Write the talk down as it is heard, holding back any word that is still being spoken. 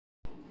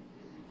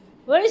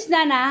Where is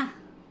Nana?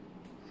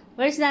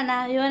 Where's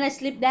Nana? You wanna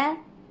sleep there?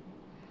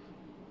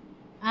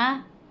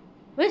 Huh?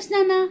 Where's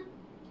Nana?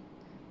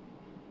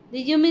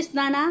 Did you miss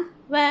Nana?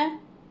 Where?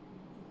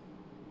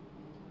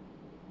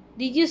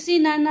 Did you see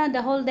Nana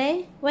the whole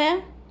day?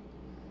 Where?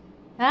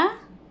 Huh?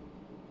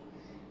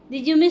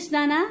 Did you miss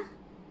Nana?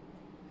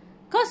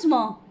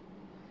 Cosmo,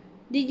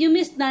 did you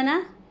miss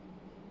Nana?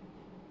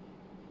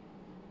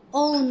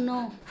 Oh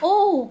no.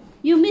 Oh,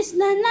 you miss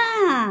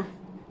Nana.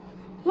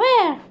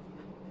 Where?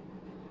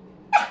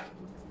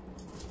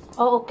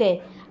 Oh,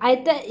 okay.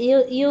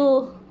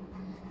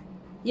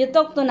 You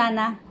talk to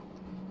Nana.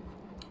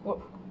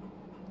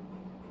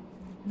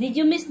 Did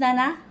you miss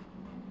Nana?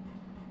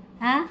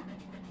 Huh?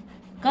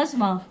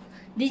 Cosmo,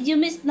 did you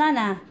miss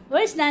Nana?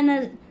 Where's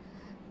Nana?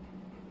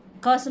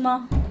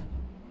 Cosmo?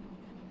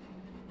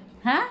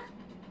 Huh?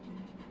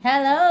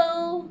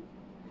 Hello?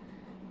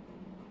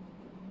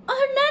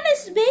 Oh,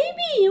 Nana's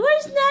baby!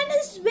 Where's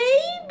Nana's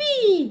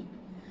baby?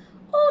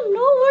 Oh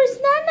no, where's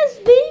Nana's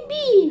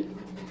baby?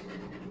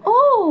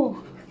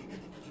 Oh!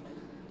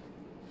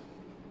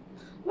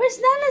 Where's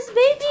Nana's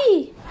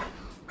baby?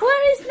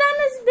 Where is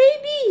Nana's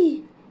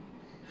baby?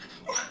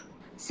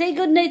 Say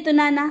good night to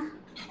Nana.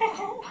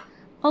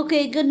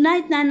 Okay, good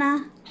night,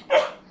 Nana.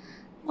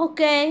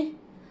 Okay.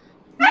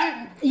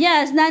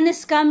 Yes,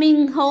 Nana's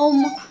coming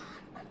home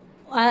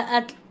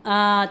at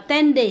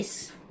 10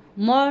 days.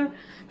 More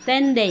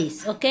 10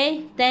 days,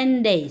 okay?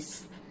 10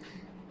 days.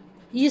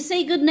 You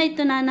say good night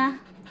to Nana.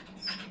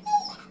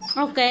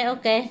 Okay,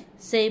 okay.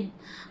 Say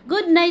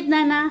good night,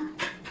 Nana.